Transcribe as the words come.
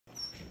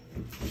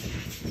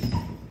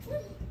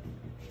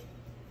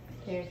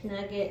There's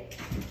Nugget,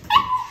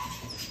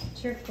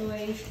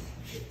 turquoise,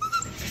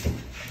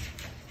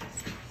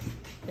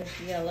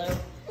 there's yellow,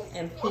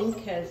 and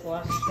Pink has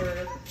lost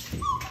her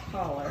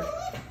collar.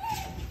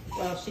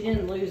 Well, she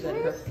didn't lose it.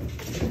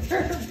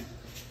 Her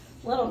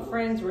little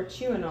friends were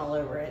chewing all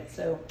over it.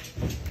 So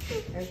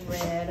there's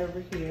Red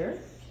over here.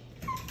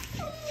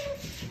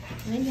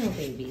 I know,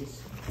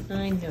 babies.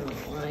 I know,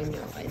 I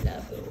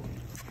love you.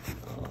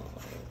 Oh,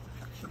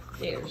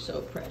 they're so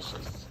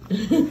precious.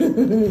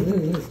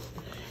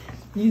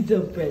 You're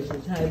so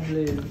precious. Hi,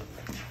 Blue.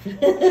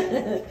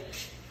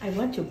 I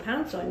want to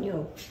pounce on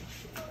you.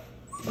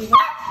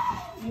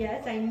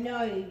 Yes, I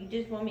know. You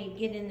just want me to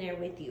get in there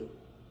with you.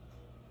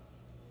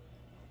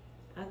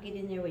 I'll get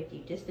in there with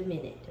you just a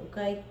minute,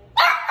 okay?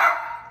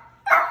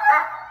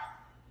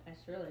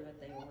 That's really what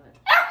they want.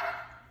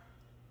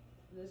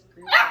 This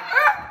group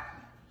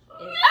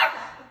is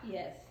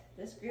yes,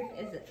 this group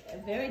is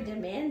very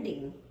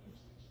demanding.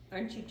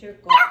 Aren't you,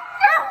 Turquoise?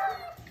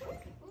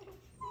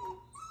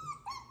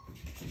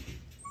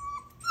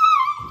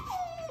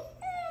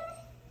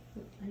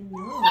 I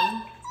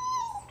know.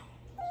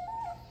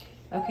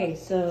 Okay,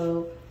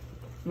 so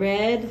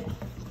Red.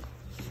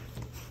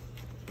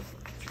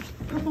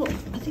 Purple,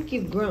 I think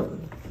you've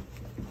grown.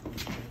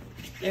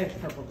 There's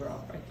Purple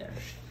Girl right there.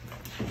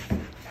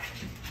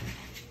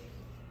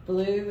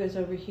 Blue is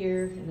over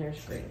here, and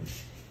there's Green.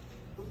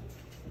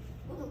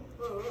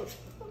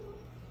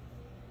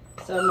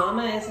 So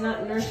Mama is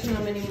not nursing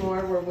them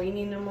anymore. We're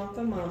weaning them off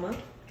of Mama.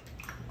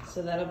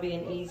 So that'll be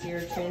an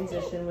easier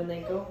transition when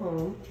they go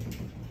home.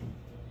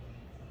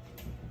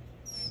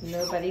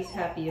 Nobody's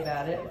happy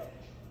about it.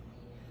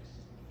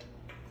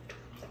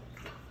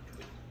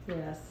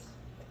 Yes.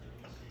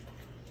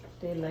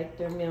 They like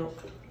their milk,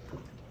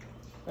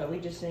 but we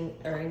just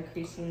are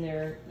increasing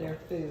their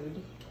food.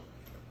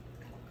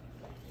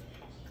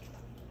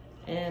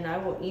 And I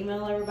will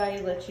email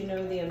everybody, let you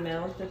know the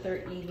amount that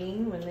they're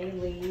eating when they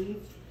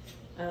leave,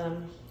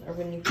 or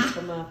when you pick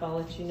them up, I'll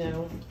let you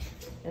know.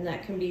 And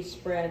that can be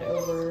spread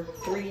over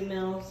 3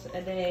 meals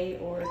a day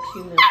or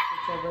 2 meals,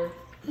 whichever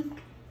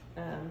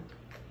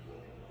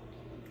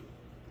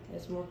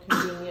is more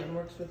convenient and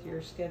works with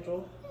your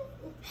schedule.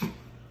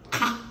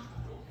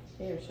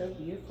 They are so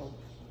beautiful.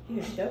 You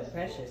are so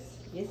precious.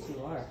 Yes,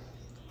 you are.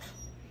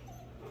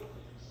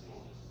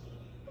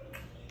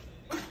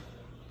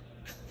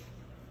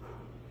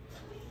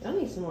 I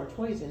need some more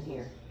toys in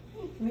here.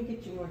 Let me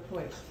get you more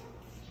toys.